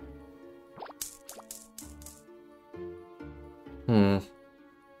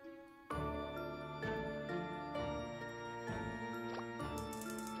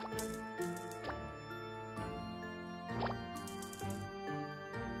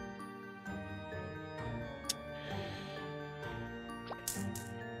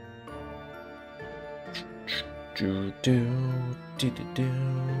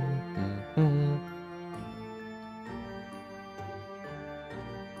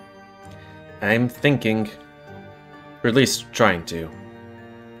 I'm thinking, or at least trying to.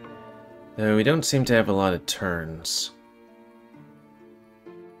 Though we don't seem to have a lot of turns.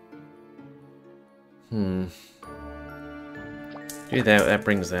 Do that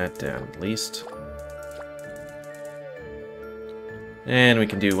brings that down at least. And we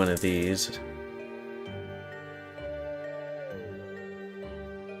can do one of these.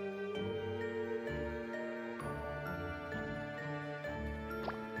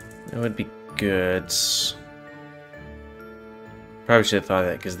 That would be good. Probably should have thought of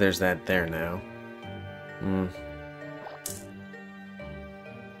that, because there's that there now.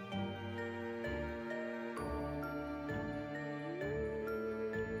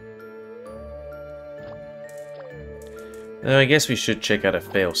 I guess we should check out a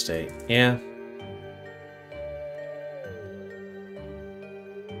fail state. Yeah.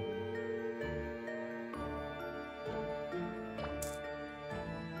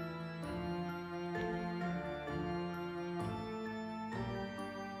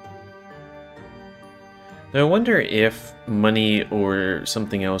 Now, I wonder if money or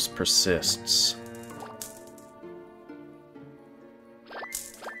something else persists.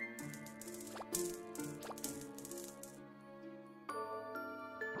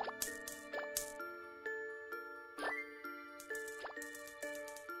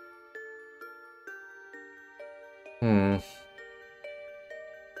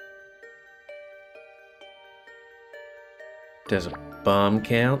 Does a bomb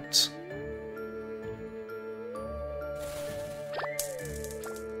count?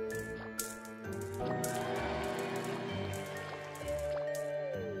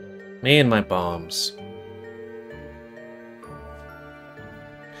 Me and my bombs.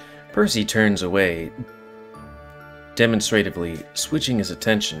 Percy turns away, demonstratively switching his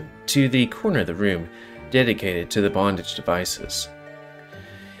attention to the corner of the room dedicated to the bondage devices.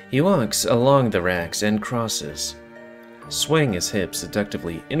 He walks along the racks and crosses, swaying his hips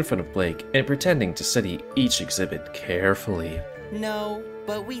seductively in front of Blake and pretending to study each exhibit carefully. No,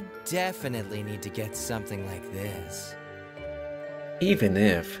 but we definitely need to get something like this. Even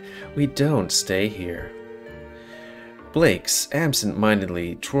if we don't stay here. Blake's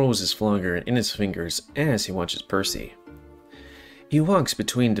absent-mindedly twirls his flogger in his fingers as he watches Percy. He walks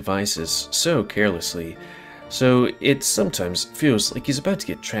between devices so carelessly, so it sometimes feels like he's about to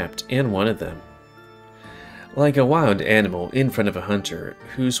get trapped in one of them. Like a wild animal in front of a hunter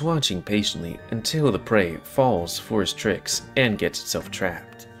who's watching patiently until the prey falls for his tricks and gets itself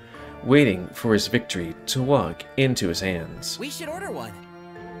trapped, waiting for his victory to walk into his hands. We should order one.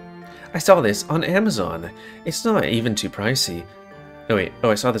 I saw this on Amazon. It's not even too pricey. Oh wait,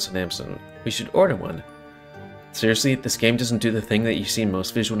 I saw this on Amazon. We should order one. Seriously, this game doesn't do the thing that you see in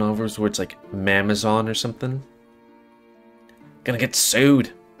most visual novels where it's like Mamazon or something? Gonna get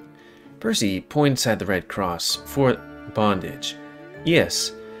sued. Percy points at the red cross for bondage.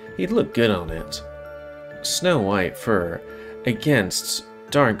 Yes, he'd look good on it. Snow white fur against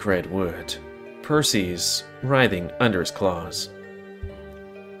dark red wood. Percy's writhing under his claws.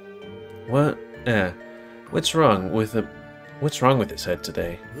 What's wrong with his head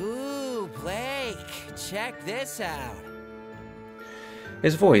today? Ooh, Blake, check this out.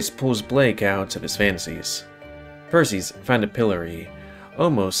 His voice pulls Blake out of his fantasies. Percy's found a pillory.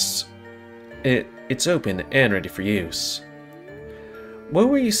 It's open and ready for use. What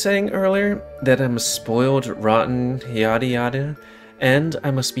were you saying earlier? That I'm a spoiled, rotten, yada yada, and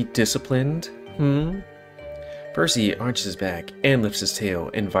I must be disciplined? Percy arches his back and lifts his tail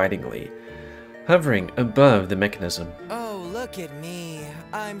invitingly, hovering above the mechanism. Oh, look at me.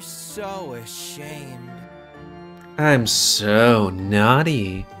 I'm so ashamed. I'm so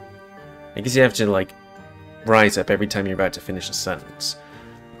naughty. I guess you have to, like, rise up every time you're about to finish a sentence.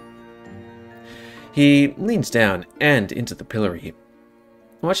 He leans down and into the pillory,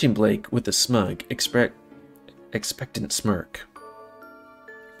 watching Blake with a smug, expectant smirk.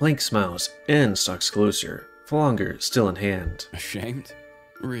 Blake smiles and stalks closer, Falonger still in hand. Ashamed?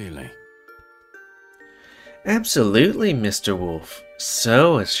 Really? Absolutely, Mr. Wolf.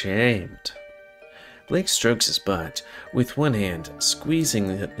 So ashamed. Blake strokes his butt, with one hand squeezing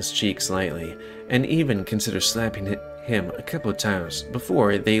his cheek slightly, and even considers slapping him a couple of times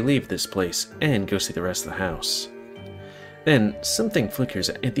before they leave this place and go see the rest of the house. Then something flickers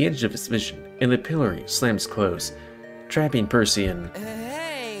at the edge of his vision, and the pillory slams closed, trapping Percy in...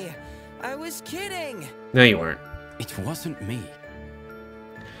 Hey, I was kidding. No, you weren't. It wasn't me.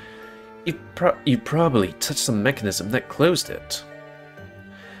 You probably touched the mechanism that closed it.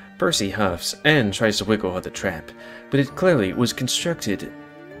 Percy huffs and tries to wiggle out the trap, but it clearly was constructed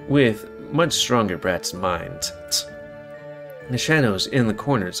with much stronger brats in mind. The shadows in the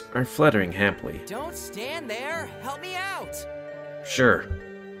corners are fluttering happily. Don't stand there. Help me out. Sure.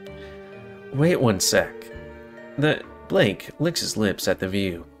 Wait one sec. Blake licks his lips at the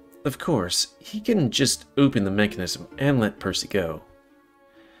view. Of course, he can just open the mechanism and let Percy go.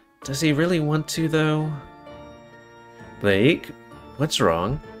 Does he really want to, though? Blake, what's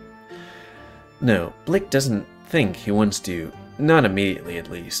wrong? No, Blake doesn't think he wants to. Not immediately,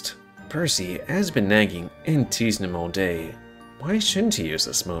 at least. Percy has been nagging and teasing him all day. Why shouldn't he use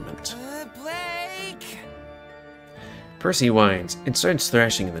this moment? Blake! Percy whines and starts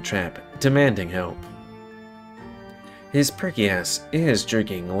thrashing in the trap, demanding help. His perky ass is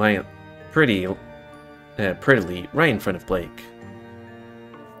jerking prettily right in front of Blake.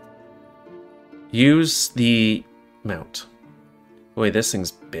 Use the mount. Wait, this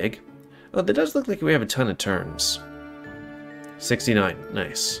thing's big? Oh, that does look like we have a ton of turns. 69,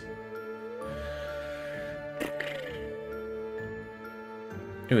 nice.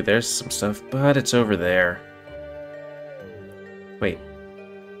 Ooh, there's some stuff, but it's over there. Wait.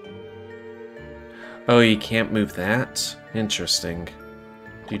 Oh, you can't move that? Interesting.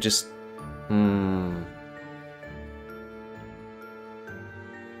 You just...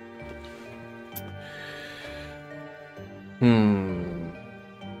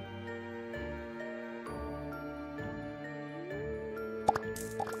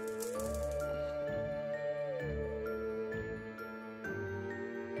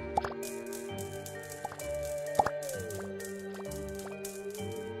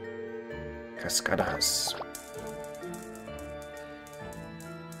 Cascadas.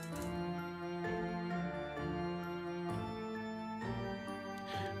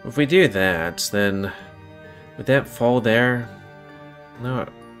 If we do that, then would that fall there?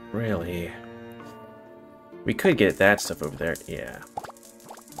 Not really. We could get that stuff over there, yeah.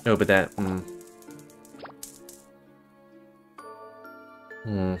 No, but that,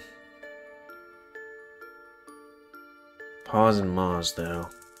 Paws and maws, though.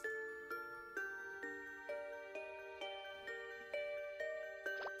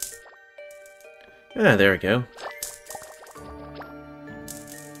 Ah, there we go.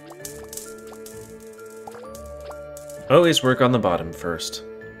 Always work on the bottom first.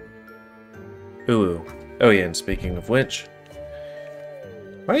 Ooh. Oh yeah, and speaking of which...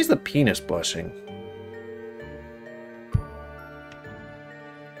 Why is the penis blushing?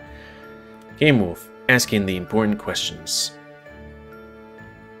 Game Wolf, asking the important questions.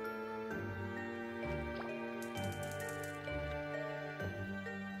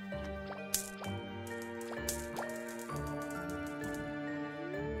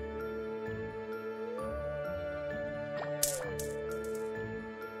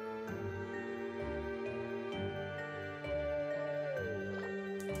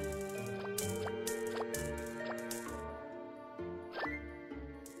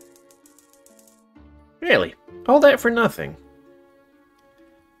 Really? All that for nothing?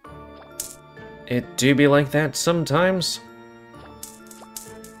 It do be like that sometimes.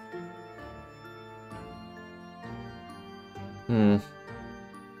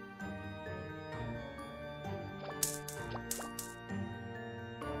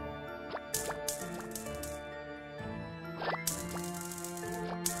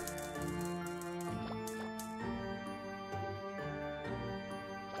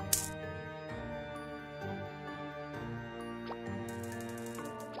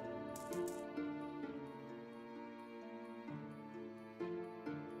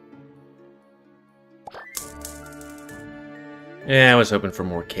 Yeah, I was hoping for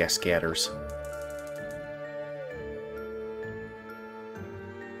more cascaders.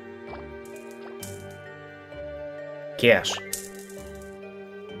 Cash.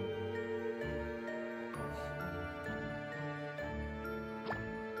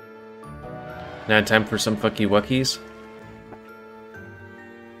 Now time for some fucky wuckies.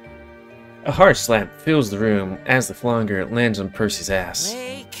 A harsh slap fills the room as the flanger lands on Percy's ass.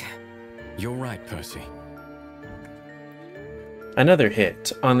 Blake! You're right, Percy. Another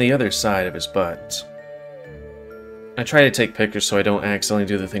hit on the other side of his butt. I try to take pictures so I don't accidentally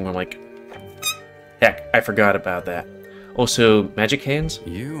do the thing where I'm like, heck, I forgot about that. Also, magic hands?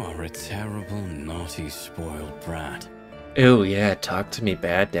 You are a terrible, naughty, spoiled brat. Oh yeah, talk to me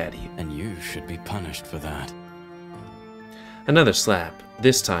bad, daddy. And you should be punished for that. Another slap,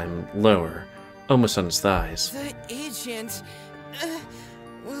 this time lower, almost on his thighs. The agent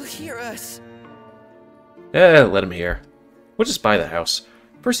will hear us. Let him hear. We'll just buy the house.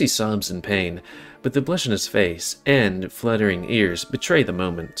 Percy sobs in pain, but the blush on his face and fluttering ears betray the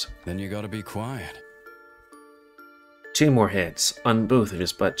moment. Then you gotta be quiet. 2 more hits on both of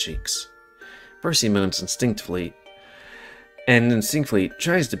his butt cheeks. Percy moans instinctively, and instinctively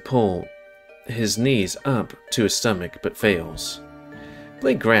tries to pull his knees up to his stomach, but fails.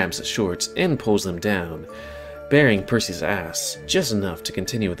 Blake grabs the shorts and pulls them down, bearing Percy's ass just enough to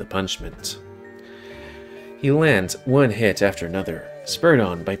continue with the punishment. He lands one hit after another, spurred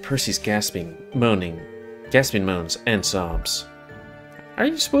on by Percy's gasping moans and sobs. Are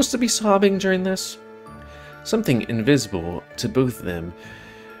you supposed to be sobbing during this? Something invisible to both of them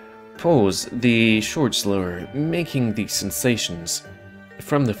pulls the shorts lower, making the sensations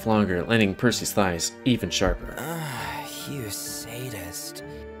from the flanger landing Percy's thighs even sharper. You sadist.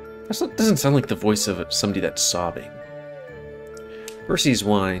 That doesn't sound like the voice of somebody that's sobbing. Percy's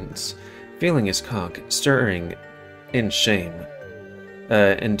whines, feeling his cock stirring in shame,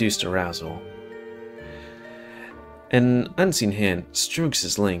 induced arousal. An unseen hand strokes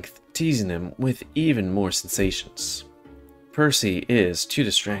his length, teasing him with even more sensations. Percy is too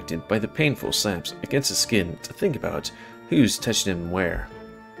distracted by the painful slaps against his skin to think about who's touching him where.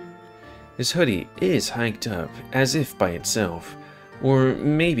 His hoodie is hiked up as if by itself, or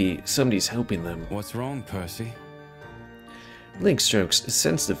maybe somebody's helping them. What's wrong, Percy? Blake strokes his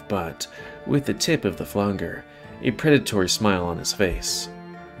sensitive butt with the tip of the flanger, a predatory smile on his face.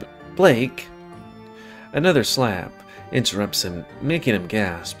 Blake! Another slap interrupts him, making him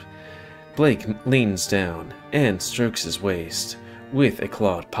gasp. Blake leans down and strokes his waist with a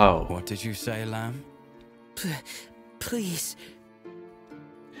clawed paw. What did you say, lamb? Please.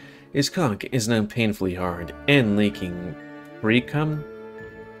 His cock is now painfully hard and leaking pre-cum?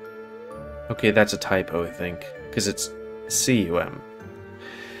 Okay, that's a typo, I think, because it's C-U-M.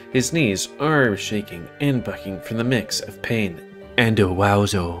 His knees are shaking and bucking from the mix of pain and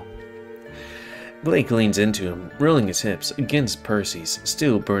arousal. Blake leans into him, rolling his hips against Percy's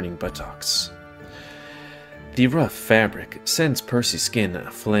still burning buttocks. The rough fabric sends Percy's skin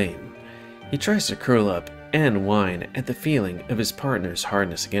aflame. He tries to curl up and whine at the feeling of his partner's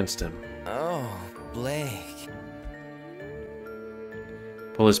hardness against him. Oh, Blake.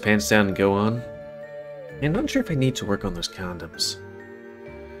 Pull his pants down and go on. I'm not sure if I need to work on those condoms.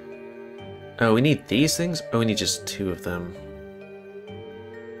 Oh, we need these things? Oh, we need just 2 of them.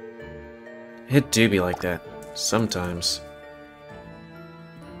 It do be like that, sometimes.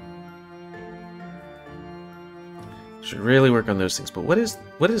 Should really work on those things, but what is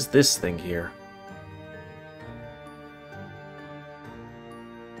this thing here?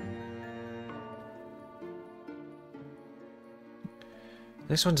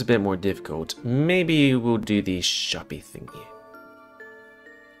 This one's a bit more difficult. Maybe we'll do the shoppy thingy.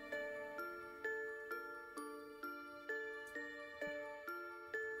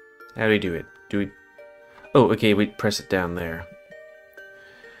 How do we do it? Do we... Oh, okay, we press it down there.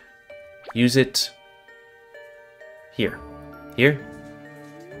 Use it... Here. Here?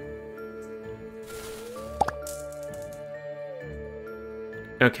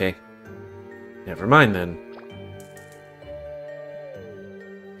 Okay. Never mind then.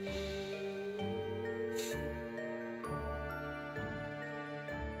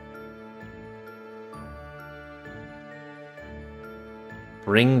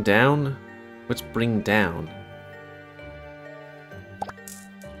 Bring down? What's bring down?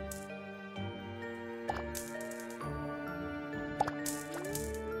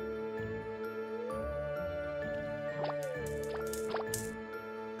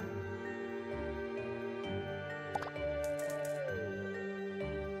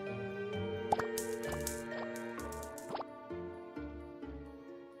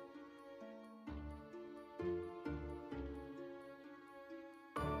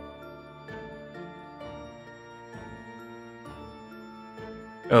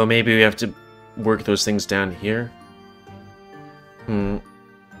 Oh, maybe we have to work those things down here? Oh,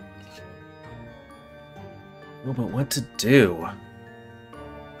 but what to do?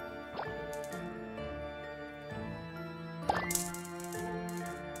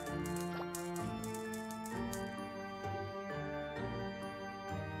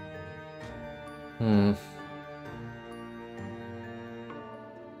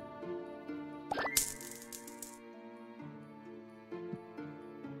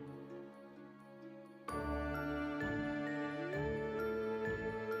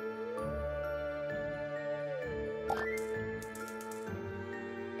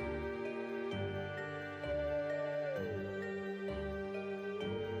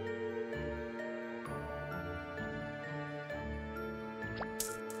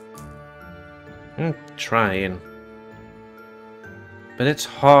 I'm trying. But it's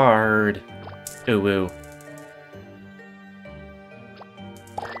hard. Ooh, ooh.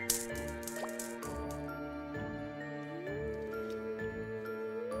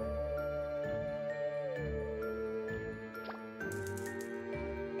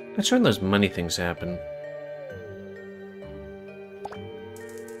 That's when those money things happen.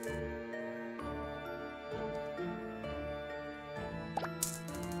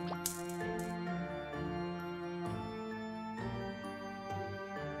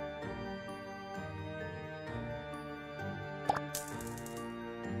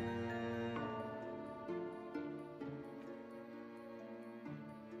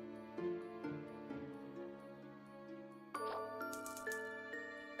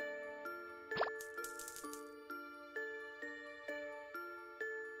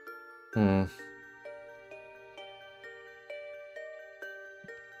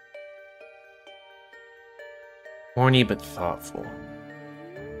 Horny but thoughtful.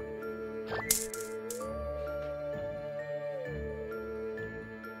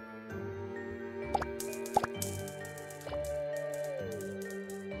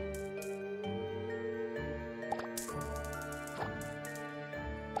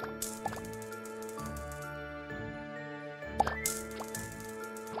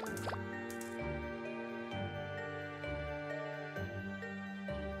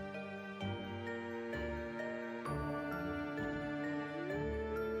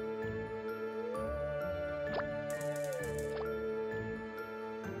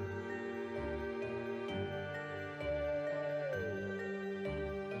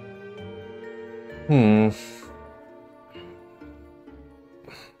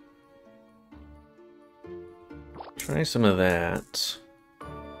 Try some of that.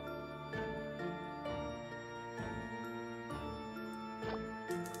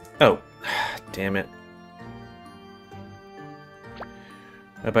 Oh, damn it.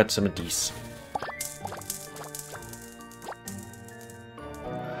 How about some of these?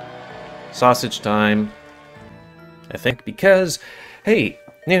 Sausage time. I think because, hey,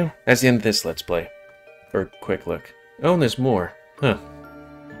 that's the end of this Let's Play. Or quick look. Oh, and there's more. Huh.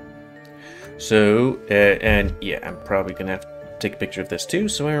 So, and yeah, I'm probably gonna have to take a picture of this too,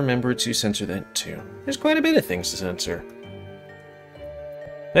 so I remember to censor that too. There's quite a bit of things to censor.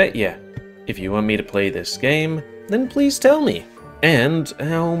 But yeah, if you want me to play this game, then please tell me. And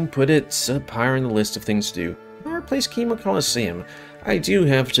I'll put it up higher in the list of things to do. Or replace Chemo Coliseum. I do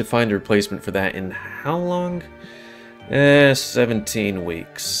have to find a replacement for that in how long? 17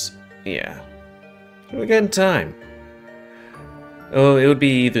 weeks. Yeah. We got in time. Oh, it would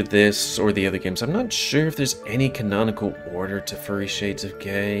be either this or the other games. I'm not sure if there's any canonical order to Furry Shades of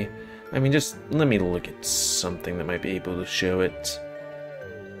Gay. I mean, just let me look at something that might be able to show it.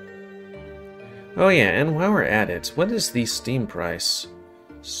 Oh yeah, and while we're at it, what is the Steam price?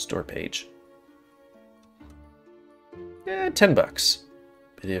 Store page. 10 bucks.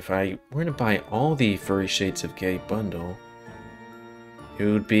 But if I were to buy all the Furry Shades of Gay bundle, it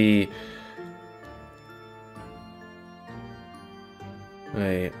would be...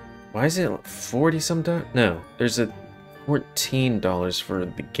 Wait, Why is it 40 some? No, there's a $14 for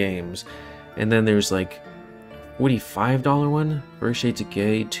the games, and then there's like $45 one. Furry Shades of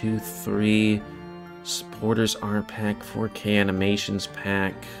Gay 2, 3, Supporters Art Pack, 4K Animations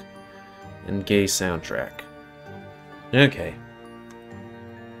Pack, and Gay Soundtrack. Okay.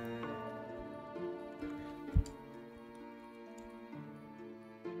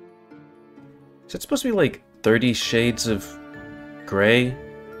 Is it supposed to be like 30 Shades of Gray?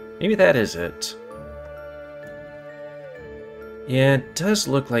 Maybe that is it. Yeah, it does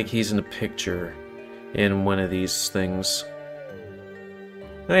look like he's in a picture in one of these things.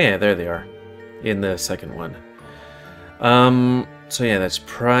 Oh yeah, there they are. In the second one. So yeah, that's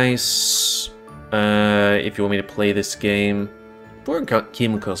price. If you want me to play this game, or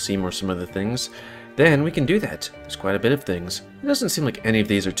Chemical Seam or some other things, then we can do that. There's quite a bit of things. It doesn't seem like any of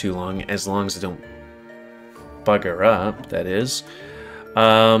these are too long, as they don't bugger up, that is.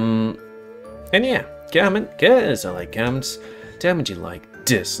 And yeah, comment, cause I like comments. Tell me what you like,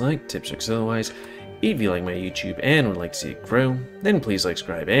 dislike, tips, tricks, otherwise. If you like my YouTube and would like to see it grow, then please like,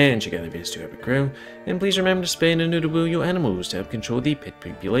 subscribe, and check out the videos to help it grow. And please remember to spay and neuter your animals to help control the pet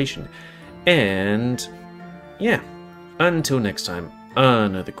population. And yeah, until next time,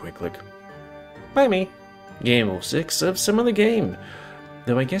 another quick look. By me, GamerWolfSix of some other game.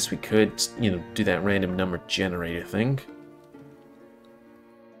 Though I guess we could, do that random number generator thing.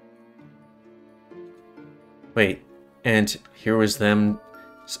 Wait, and here was them,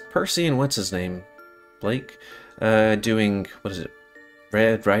 Percy and what's his name? Blake? Doing, what is it?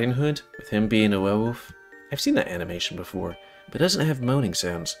 Red Riding Hood? With him being a werewolf? I've seen that animation before, but it doesn't have moaning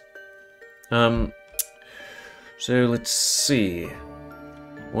sounds. So let's see.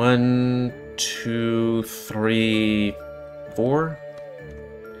 1, 2, 3, 4?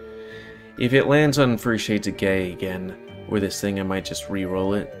 If it lands on Furry Shades of Gay again, or this thing, I might just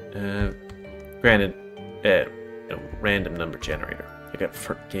re-roll it. Granted, a random number generator. I got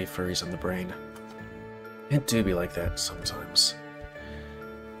gay furries on the brain. It do be like that sometimes.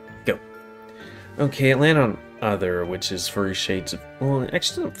 Go. Okay, it landed on Other, which is Furry Shades of... Well,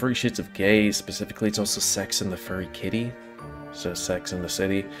 actually not Furry Shades of Gay specifically, it's also Sex and the Furry Kitty. So Sex in the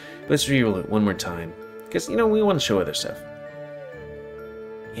City. Let's re-roll it one more time. Because, we want to show other stuff.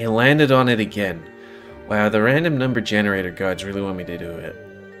 It landed on it again. Wow, the random number generator gods really want me to do it.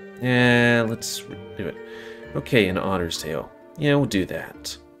 Yeah, let's do it. Okay, an Otter's Tail. Yeah, we'll do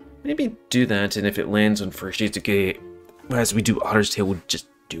that. Maybe do that, and if it lands on Furry Shades of Gay, as we do Otter's Tail, we'll just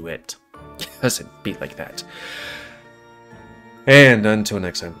do it. Because it'd be like that. And until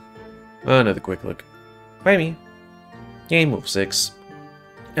next time, another quick look. By me, GamerWolfSix,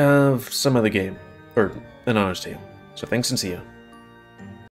 of some other game, or an Otter's Tail. So thanks and see ya.